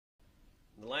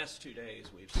In the last 2 days,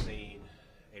 we've seen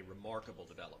a remarkable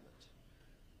development.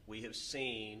 We have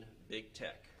seen big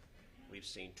tech, we've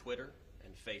seen Twitter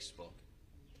and Facebook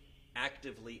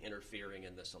actively interfering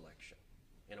in this election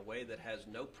in a way that has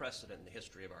no precedent in the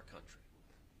history of our country.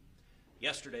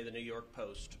 Yesterday, the New York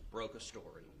Post broke a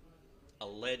story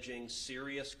alleging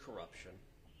serious corruption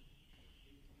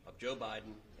of Joe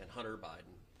Biden and Hunter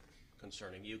Biden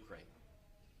concerning Ukraine.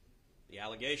 The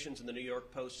allegations in the New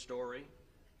York Post story,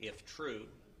 if true,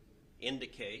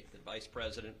 indicate that Vice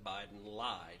President Biden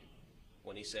lied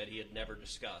when he said he had never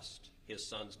discussed his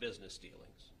son's business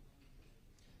dealings.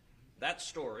 That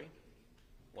story,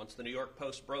 once the New York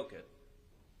Post broke it,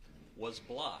 was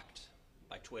blocked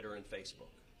by Twitter and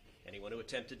Facebook. Anyone who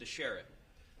attempted to share it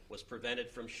was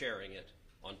prevented from sharing it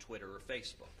on Twitter or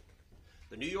Facebook.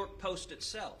 The New York Post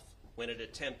itself, when it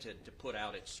attempted to put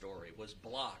out its story, was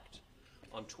blocked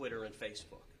on Twitter and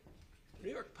Facebook. The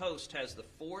New York Post has the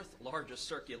 4th largest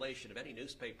circulation of any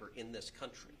newspaper in this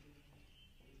country.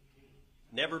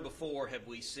 Never before have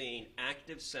we seen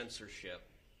active censorship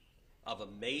of a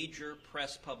major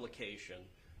press publication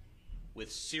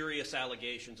with serious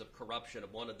allegations of corruption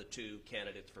of one of the 2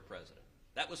 candidates for president.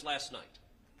 That was last night.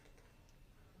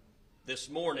 This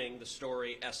morning, the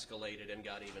story escalated and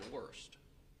got even worse.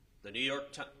 The New York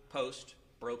Post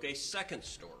broke a second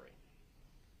story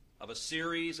of a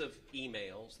series of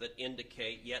emails that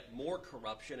indicate yet more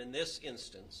corruption, in this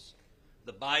instance,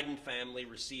 the Biden family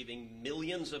receiving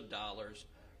millions of dollars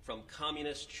from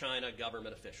communist China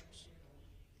government officials.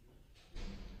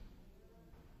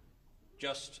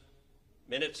 Just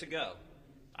minutes ago,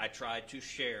 I tried to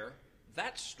share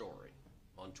that story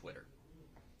on Twitter.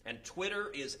 And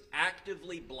Twitter is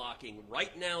actively blocking,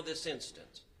 right now, this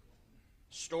instant,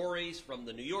 stories from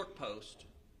the New York Post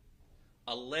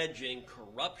alleging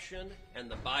corruption and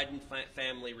the Biden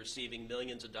family receiving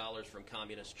millions of dollars from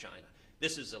communist China.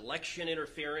 This is election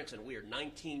interference, and we are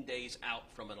 19 days out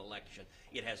from an election.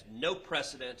 It has no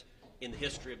precedent in the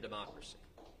history of democracy.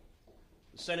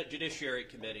 The Senate Judiciary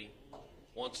Committee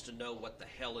wants to know what the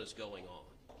hell is going on.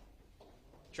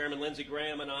 Chairman Lindsey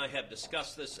Graham and I have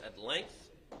discussed this at length,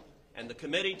 and the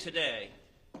committee today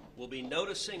will be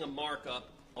noticing a markup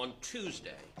on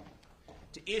Tuesday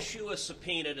to issue a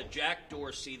subpoena to Jack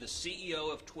Dorsey, the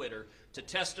CEO of Twitter, to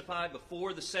testify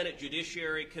before the Senate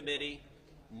Judiciary Committee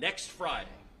next Friday,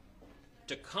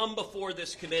 to come before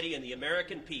this committee and the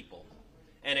American people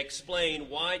and explain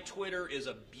why Twitter is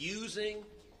abusing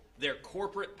their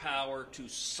corporate power to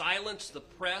silence the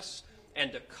press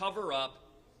and to cover up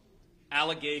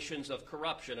allegations of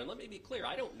corruption. And let me be clear,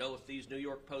 I don't know if these New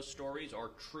York Post stories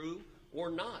are true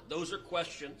or not. Those are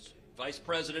questions Vice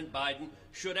President Biden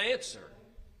should answer.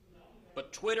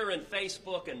 But Twitter and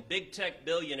Facebook and big tech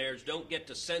billionaires don't get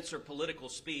to censor political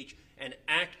speech and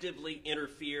actively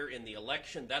interfere in the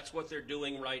election. That's what they're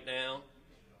doing right now.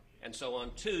 And so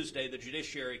on Tuesday, the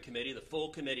Judiciary Committee, the full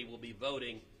committee, will be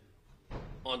voting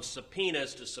on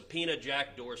subpoenas to subpoena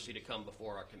Jack Dorsey to come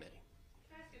before our committee.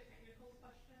 Can I ask a technical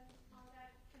question on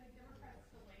that? Can the Democrats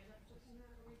delay that subpoena,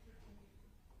 or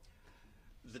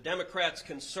The Democrats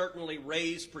can certainly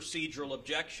raise procedural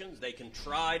objections. They can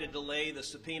try to delay the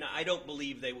subpoena. I don't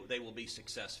believe they will be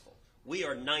successful. We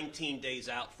are 19 days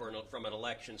out from an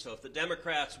election, so if the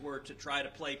Democrats were to try to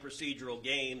play procedural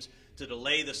games to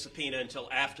delay the subpoena until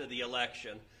after the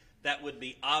election, that would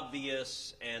be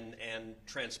obvious and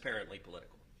transparently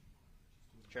political.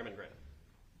 Chairman Graham.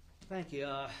 Thank you.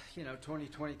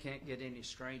 2020 can't get any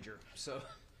stranger. So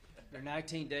they're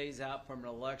 19 days out from an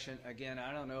election. Again,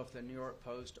 I don't know if the New York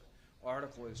Post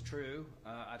article is true.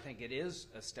 I think it is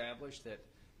established that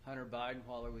Hunter Biden,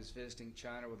 while he was visiting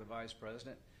China with the vice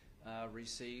president,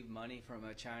 received money from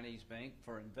a Chinese bank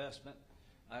for investment.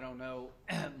 I don't know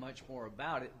much more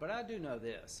about it, but I do know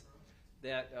this,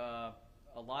 that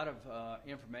a lot of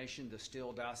information, the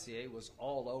Steele dossier, was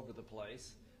all over the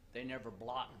place. They never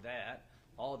blocked that.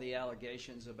 All the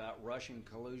allegations about Russian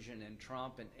collusion and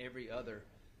Trump and every other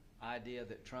idea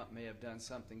that Trump may have done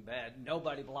something bad,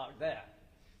 nobody blocked that.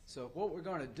 So what we're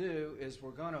going to do is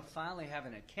we're going to finally have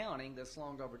an accounting that's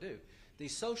long overdue.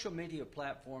 These social media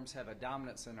platforms have a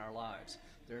dominance in our lives.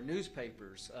 They're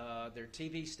newspapers, they're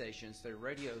TV stations, they're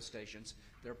radio stations,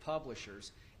 they're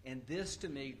publishers. And this, to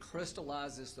me,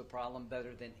 crystallizes the problem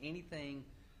better than anything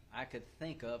I could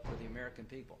think of for the American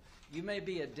people. You may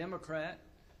be a Democrat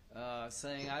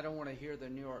saying, I don't want to hear the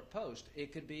New York Post.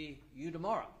 It could be you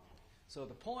tomorrow. So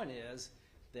the point is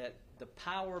that the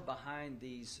power behind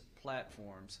these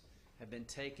platforms have been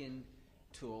taken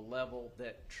to a level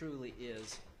that truly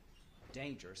is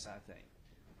dangerous, I think.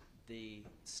 The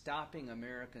stopping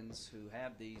Americans who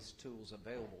have these tools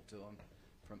available to them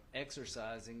from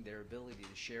exercising their ability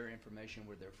to share information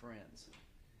with their friends.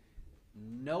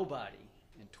 Nobody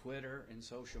in Twitter and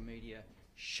social media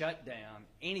shut down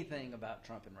anything about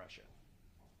Trump and Russia.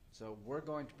 So we're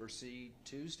going to proceed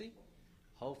Tuesday.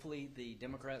 Hopefully the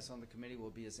Democrats on the committee will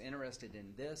be as interested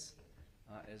in this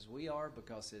as we are,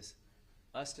 because it's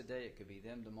us today, it could be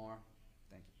them tomorrow.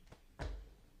 Thank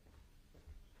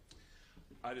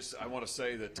you. I want to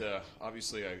say that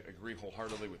obviously I agree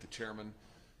wholeheartedly with the chairman,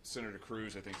 Senator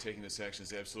Cruz. I think taking this action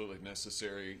is absolutely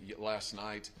necessary. Last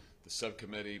night, the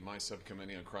subcommittee, my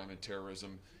subcommittee on crime and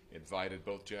terrorism, invited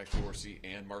both Jack Dorsey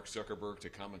and Mark Zuckerberg to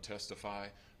come and testify.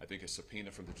 I think a subpoena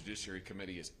from the Judiciary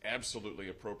Committee is absolutely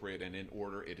appropriate and in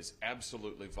order. It is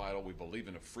absolutely vital. We believe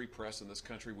in a free press in this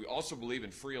country. We also believe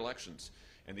in free elections,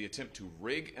 and the attempt to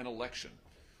rig an election,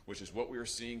 which is what we are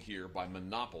seeing here by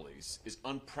monopolies, is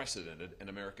unprecedented in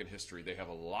American history. They have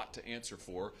a lot to answer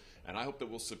for, and I hope that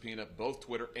we'll subpoena both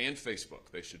Twitter and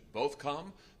Facebook. They should both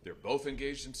come. They're both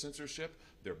engaged in censorship.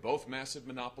 They're both massive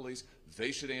monopolies.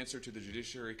 They should answer to the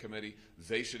Judiciary Committee.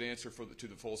 They should answer to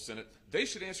the full Senate. They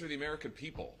should answer to the American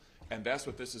people. And that's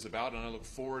what this is about, and I look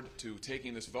forward to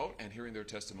taking this vote and hearing their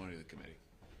testimony to the committee.